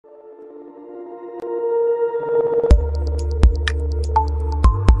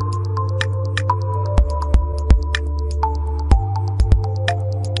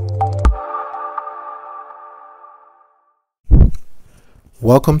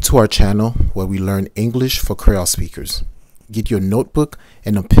Welcome to our channel where we learn English for Kreyol speakers. Get your notebook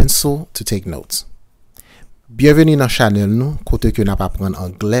and a pencil to take notes. Bienvenue dans channel nous, côté que n'a pas apprendre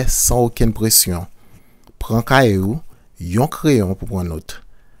anglais sans aucune pression. Prends cahier ou yon crayon pour prendre note.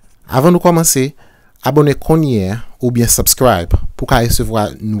 Avant de commencer, abonnez konye ou bien subscribe pour recevoir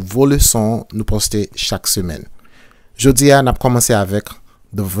nouveaux leçons nous poster chaque semaine. Jeudi on a commencé avec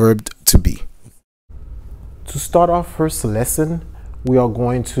the verb to be. To start our first lesson, we are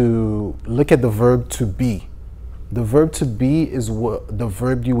going to look at the verb to be. The verb to be is the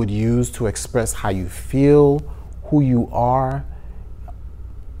verb you would use to express how you feel, who you are,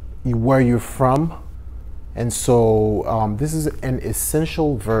 where you're from. And so this is an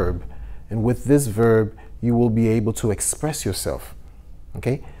essential verb. And with this verb, you will be able to express yourself.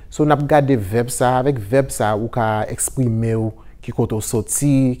 Okay? So, n'a gade verb ça, avec verb ça, ou ka exprimer ou qui koto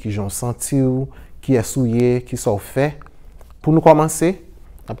soti, qui jon senti ou, qui est souillé, qui sont fait. Pour nous commencer,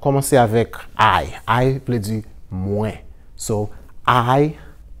 on va commencer avec I. I veut dire moi. So, I,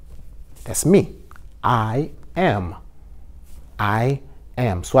 that's me. I am. I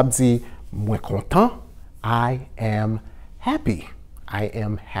am. So, on dit moi content. I am happy. I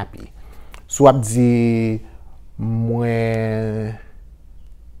am happy. So, on dit moi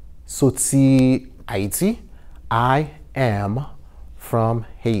soti Haiti. I am from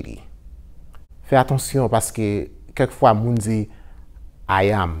Haiti. Fais attention parce que quelquefois, moun dit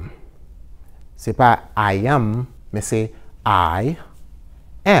I am. C'est pas I am, mais c'est I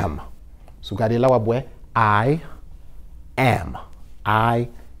am. So, regardez là, I am. I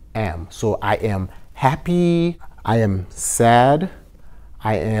am. So, I am happy. I am sad.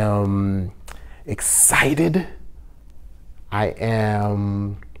 I am excited. I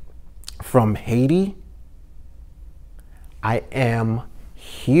am from Haiti. I am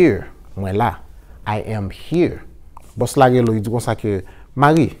here. Moi là. I am here. Boss la gelo, il dit comme ça que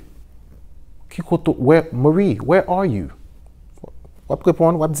Marie, Marie, where are you? On va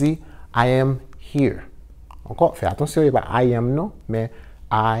répondre, on va dire I am here. Encore, fais attention, il n'y a pas I am non, mais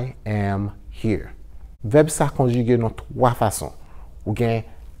I am here. Verbe ça conjugué dans trois façons. Ou bien,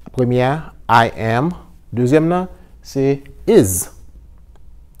 première, I am. Deuxième, non, c'est is.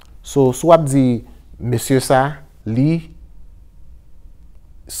 So, soit dit monsieur ça, li,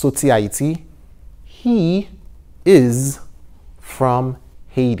 soti Haiti, he is from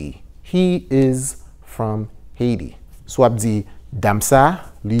Haiti. He is from Haiti. So, ap di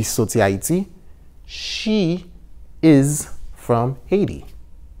Damsa, li soti Haiti. She is from Haiti.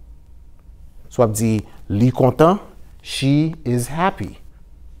 So, ap di li content. She is happy.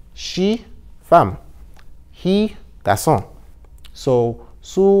 She, femme. He, garçon. So,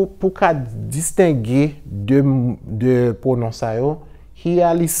 pour ka distinguer de pronoms sa yo, he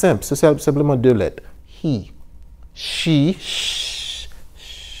a li simple. C'est simplement deux lettres. He. She,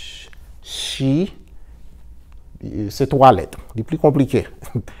 c'est trois lettres. C'est plus compliqué.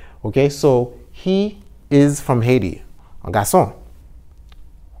 Okay, so he is from Haiti. Un garçon.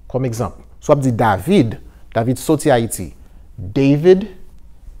 Comme exemple. Soit dit David. David soti Haiti. David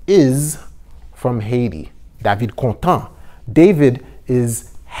is from Haiti. David content. David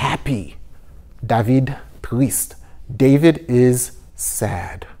is happy. David triste. David is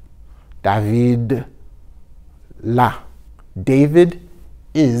sad. David là. David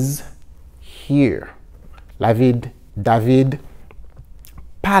is here. David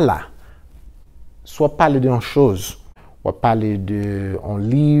pas là. Soit parler d'une chose, ou parler de un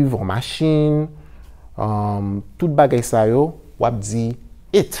livre, une machine, tout bagay sa yo, ou dit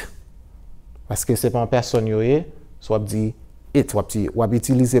it. Parce que c'est pas une personne yo e, soit dit it, ou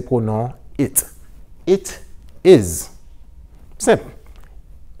utiliser pronom it. It is. Simple.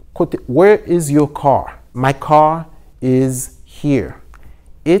 Where is your car? My car is here.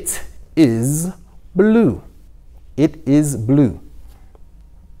 It is blue. It is blue.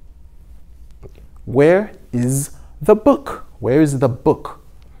 Where is the book? Where is the book?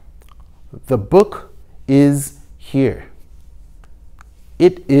 The book is here.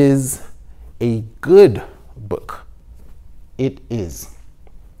 It is a good book. It is.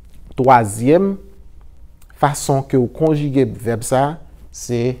 Troisième façon que vous conjuguez verbe ça,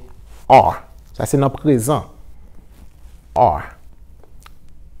 c'est are. Ça c'est dans le présent. Are.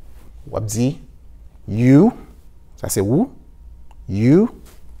 Ou dit you. Ça c'est vous. You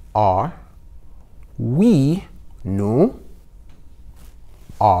are. We, nous,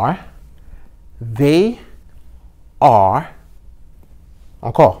 are. They are.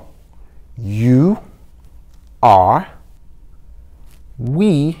 Encore. You are.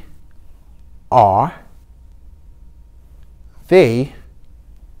 We are. They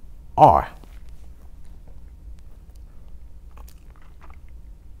are.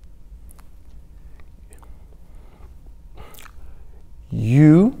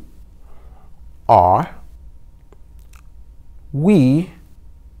 You are. We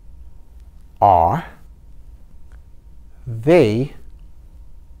are. They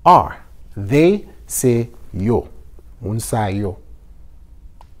are. They c'est yo. Moun sa yo.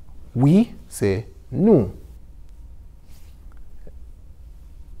 We c'est nous.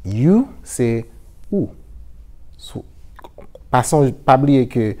 You c'est ou. So, pas oublier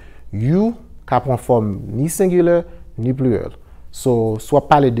que you ka prend forme ni singulier ni pluriel. So, soit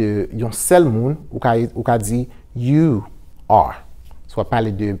parler de yon seul moun ou ka dit you are. Soit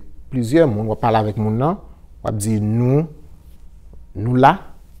parler de plusieurs moun, ou parler avec moun nan, ou dire nous là.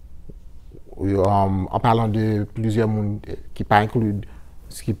 En parlant de plusieurs moun qui pas inclut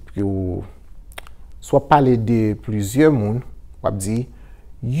soit parler de plusieurs moun, ou dire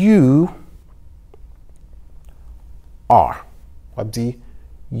you are. Ou dire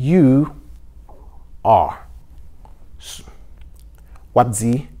you are. Ou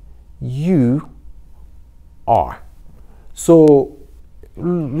dire you are. So,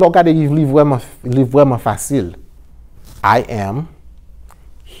 regardez, il est vraiment facile. I am.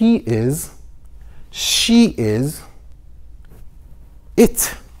 He is. She is.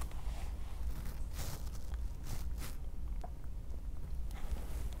 It.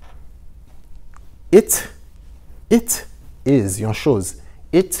 It is yon chose.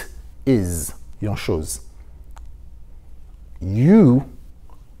 It is yon chose. You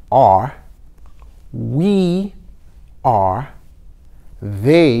are. We are.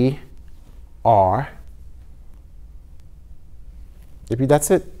 They are. Et puis that's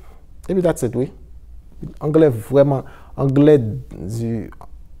it. Et puis that's it, oui. Anglais vraiment, anglais du...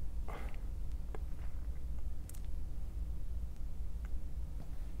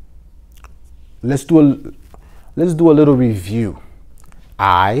 Let's do a little review.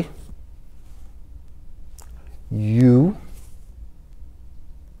 I, you.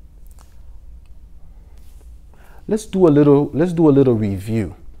 Let's do a little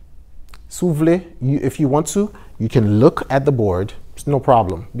review. S'ouvre, if you want to, you can look at the board. It's no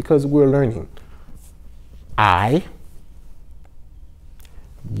problem because we're learning. I,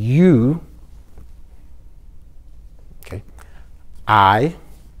 you, okay. I,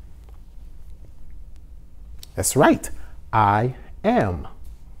 that's right. I am.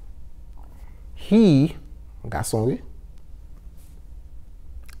 He, garçon, oui.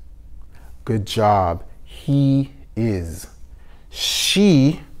 Good job. He is.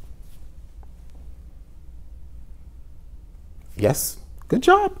 She, yes, good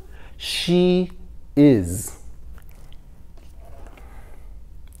job. She is.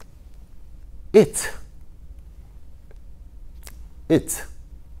 It. It.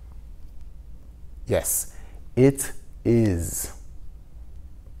 Yes, it is.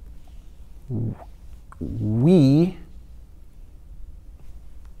 We.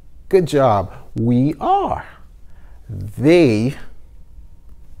 Good job. We are. They.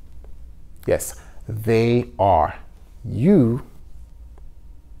 Yes, they are. You.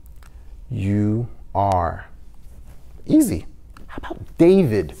 You are. Easy. How about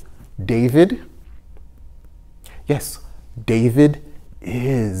David? David? Yes, David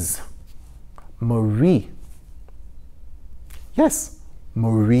is. Marie. Yes,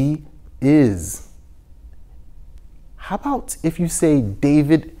 Marie is. How about if you say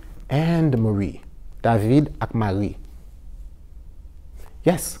David and Marie? David ak Marie.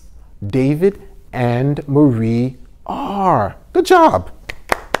 Yes, David and Marie are. Good job.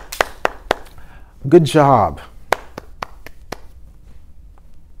 Good job.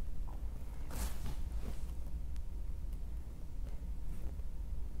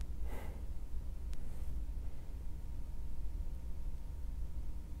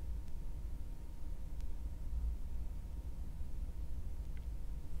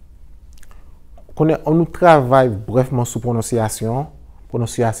 On nous travaille brièvement sur prononciation.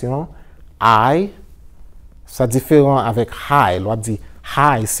 I, c'est différent avec hi. On dit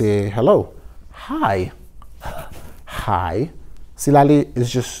hi, c'est hello. Hi. Hi. See,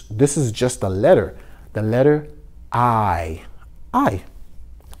 this is just a letter. The letter I. I.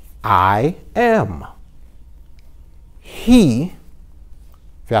 I am. He.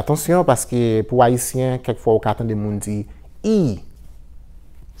 Fais attention parce que pour Haïtien, quelquefois, on entend des gens dire I.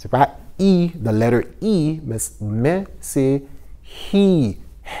 C'est pas I, the letter E, mais c'est he.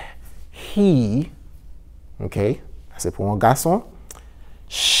 He. OK? C'est pour un garçon.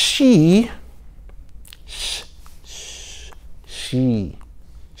 She. She.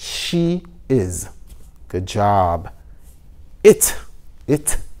 She is. Good job. It.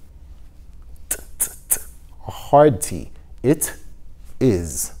 It. A hard T. It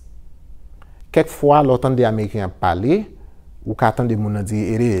is. Quelquefois, l'entend des Américains parler, ou qu'attendre moun nan di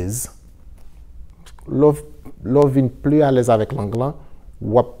it is, l'on vin plus à l'aise avec l'anglais,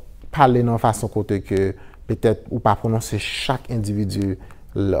 ou parler dans façon côté que peut-être ou pas prononcer chaque individu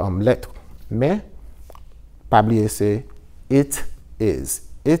lettre, mais pas oublier c'est it is.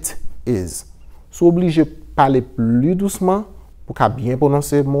 It is. Si obligé de parler plus doucement pour qu'à bien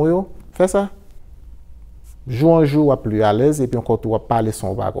prononcer mot yo, fais ça. Jour en jour, ou plus à l'aise et puis encore tu vas parler son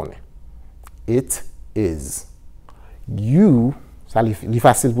wagonnet. It is. You, ça est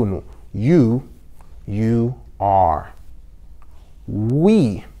facile pour nous. You are.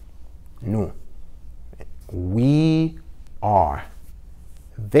 We, nous. We are.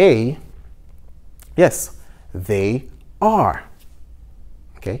 They, yes, they are.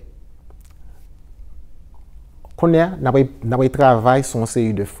 OK? Qu'on a, n'a travail sur une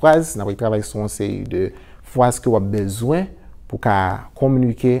série de phrases, n'a travail sur une série de phrases que vous avez besoin pour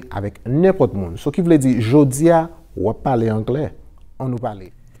communiquer avec n'importe monde. Ce qui veut dire, jodia, ou parler anglais, on nous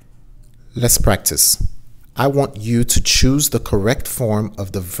parle. Let's practice. I want you to choose the correct form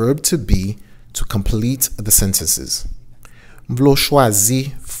of the verb to be to complete the sentences. M'vlo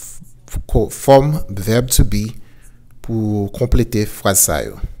choisi forme verb to be pour compléter phrase sa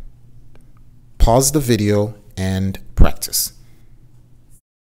yo. Pause the video and practice.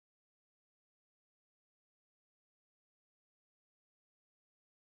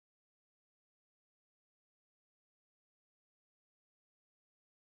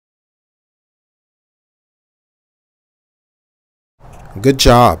 Good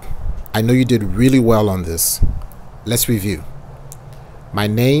job. I know you did really well on this. Let's review. My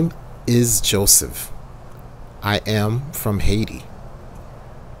name is Joseph. I am from Haiti.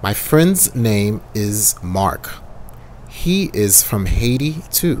 My friend's name is Mark. He is from Haiti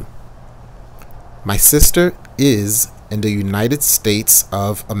too. My sister is in the United States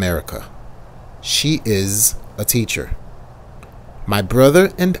of America. She is a teacher. My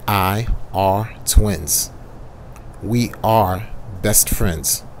brother and I are twins. We are best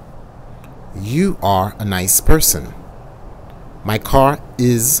friends. You are a nice person. My car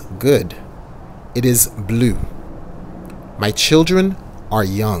is good. It is blue. My children are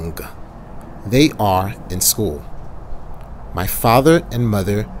young. They are in school. My father and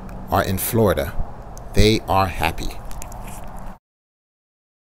mother are in Florida. They are happy.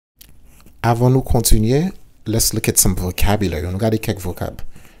 Avant nous continuer, let's look at some vocabulary. On regarde quelques vocab.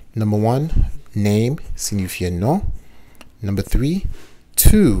 Number 1, name signifie nom. Number 3,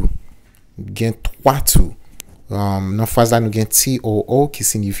 to, gen 3 to. Nan phrase la nou gen TOO qui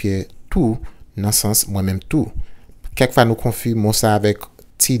signifie tout, nan sens moi-même tout. Quelquefois nous confirmons ça avec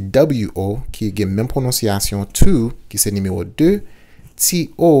TWO qui gen même prononciation to, qui c'est numéro 2,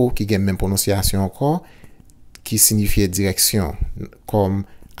 TO qui gen même prononciation encore, qui signifie direction, comme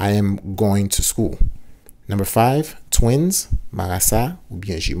I am going to school. Number 5, twins, marasa ou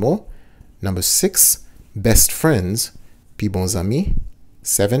bien jumeaux. Number 6, best friends, pi bons amis.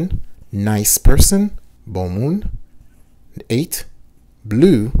 7, nice person, bon moun. 8,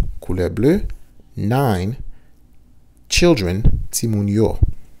 blue, couleur bleue. 9, children, ti moun yo,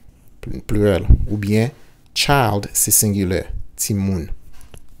 pluriel. Ou bien child, c'est singulier, ti moun.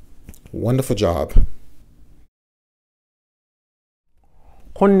 Wonderful job.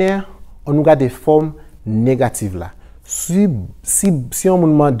 Connaît, on nous garde des formes négatives là. Si on me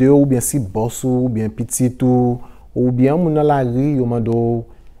demande ou bien si boss ou bien petit ou bien on dans la rue, on demande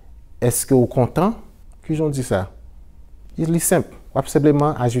est-ce que vous content? Qui j'en dit ça? Il est simple. On va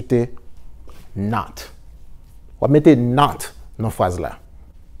simplement ajouter not. On va mettre not dans la phrase là.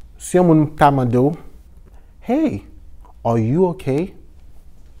 Si on me demande hey, are you okay?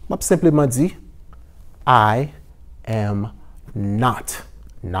 On va simplement dire I am not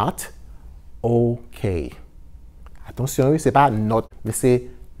okay. Attention, c'est pas not, mais c'est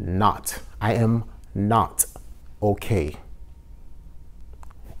not. I am not okay.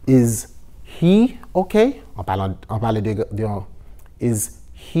 Is he okay? On parle de is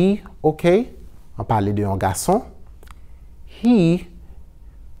he okay? On parle de un garçon. He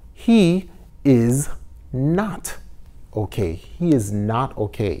is not okay. He is not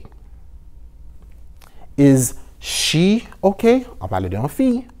okay. Is she okay? On parle d'une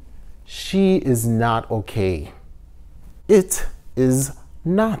fille. She is not okay. It is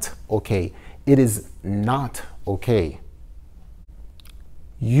not okay. It is not okay.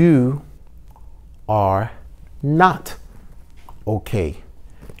 You are not okay.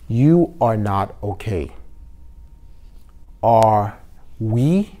 You are not okay. Are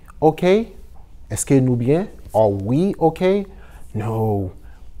we okay? Est-ce que nous bien? Are we okay? No,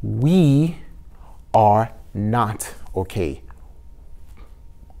 we are not okay.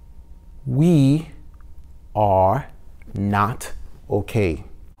 We are not okay.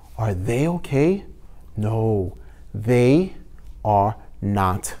 Are they okay? No, they are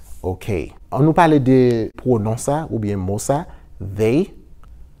not okay. On nous parle de pronom ça ou bien mot ça, they.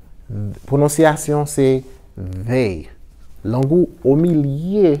 Prononciation c'est they. Langue au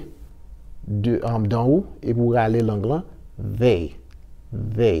milieu de d'en haut et pour aller l'anglais, they.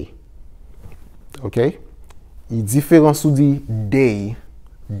 They. OK? Il différence ou dit day.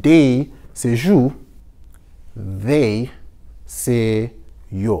 Day c'est jour. They c'est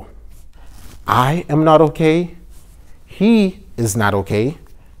yo. I am not okay. He is not okay.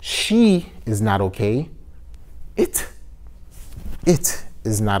 She is not okay. It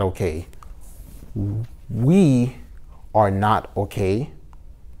is not okay. We are not okay.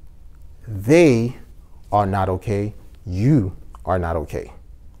 They are not okay. You are not okay.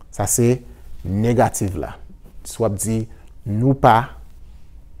 Ça c'est négatif là. Soit dit nous pas,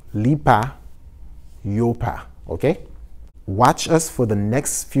 li pas, yo pas. Okay? Watch us for the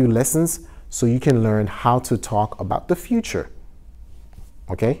next few lessons so you can learn how to talk about the future.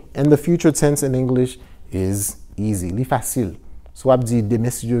 Okay? And the future tense in English is easy, li facile. Soit dit demain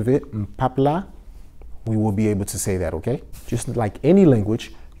si je vais m'pap là, we will be able to say that, okay? Just like any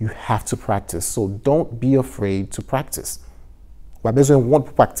language, you have to practice. So don't be afraid to practice. Pas besoin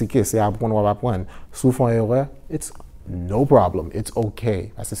de pratiquer, c'est apprendre ou apprendre. Souvent erreur, it's no problem. It's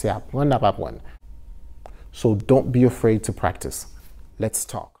okay. Parce que c'est apprendre n'a pas apprendre. So don't be afraid to practice. Let's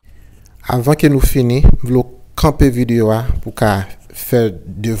talk. Avant que nous finissions, je vais camper vidéo pour faire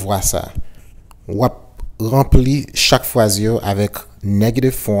devoir ça. Ou remplir chaque phrase avec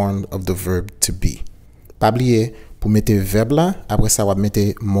negative form of the verb to be. Pas oublier pour mettre verbe là, après ça va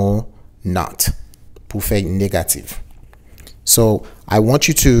mettre mot not pour faire négatif. So I want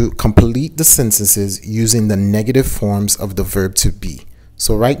you to complete the sentences using the negative forms of the verb to be.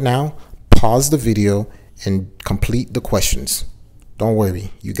 So right now, pause the video and complete the questions. Don't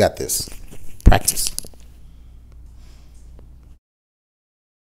worry, you got this. Practice.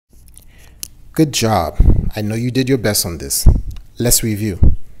 Good job. I know you did your best on this. Let's review.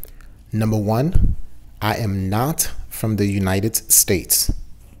 Number 1, I am not from the United States.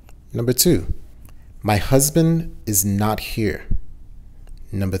 Number 2, my husband is not here.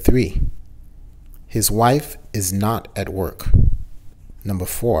 Number 3, his wife is not at work. Number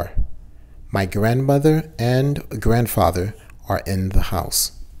 4, my grandmother and grandfather are in the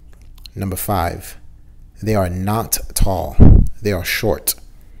house. Number 5, they are not tall, they are short.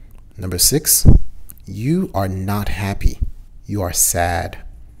 Number 6, you are not happy, you are sad.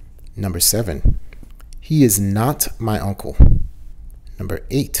 Number 7, he is not my uncle. Number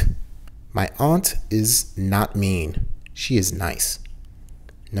 8, my aunt is not mean, she is nice.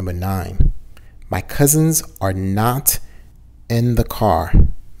 Number 9, my cousins are not in the car,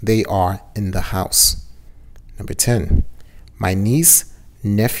 they are in the house. Number 10, my niece,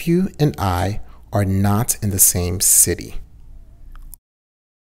 nephew, and I are not in the same city.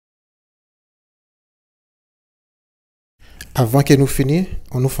 Avant que nous finissions,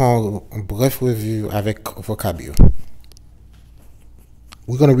 on nous fait un bref review avec vocabulaire.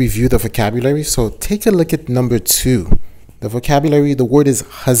 We're going to review the vocabulary, so take a look at number 2. The vocabulary, the word is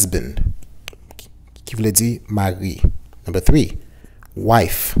husband, qui veut dire mari. Number 3,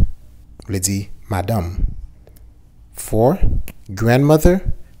 wife, veut dire madame. 4, grandmother,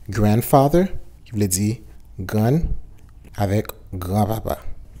 grandfather, qui veut dire grand avec grand-papa.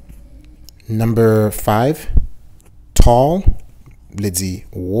 Number 5, tall, veut dire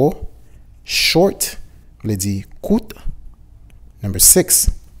haut. Short, veut dire court. Number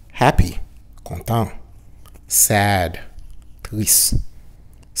 6, happy, content. Sad, triste.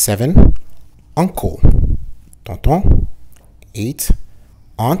 7, uncle, tonton. 8,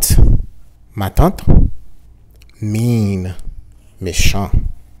 aunt, ma tante. Mean, méchant.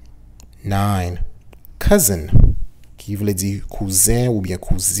 9, cousin, qui veut dire cousin ou bien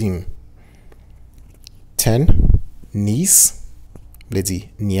cousine. 10, niece, veut dire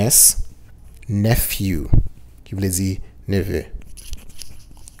nièce. Nephew, qui veut dire neveu.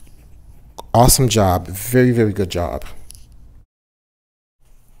 Awesome job. Very, very good job.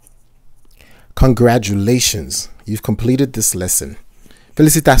 Congratulations. You've completed this lesson.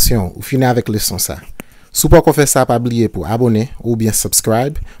 Félicitations. Vous finissez avec leçon ça. Si vous pouvez faire ça, pas oublier pour abonner ou bien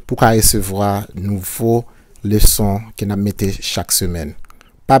subscribe pour recevoir nouveaux leçons que nous mettons chaque semaine.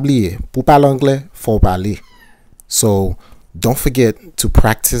 Pas oublier, pour parler anglais, faut parler. So, don't forget to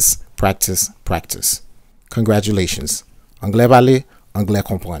practice, practice, practice. Congratulations. Anglais parler, anglais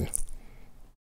comprendre.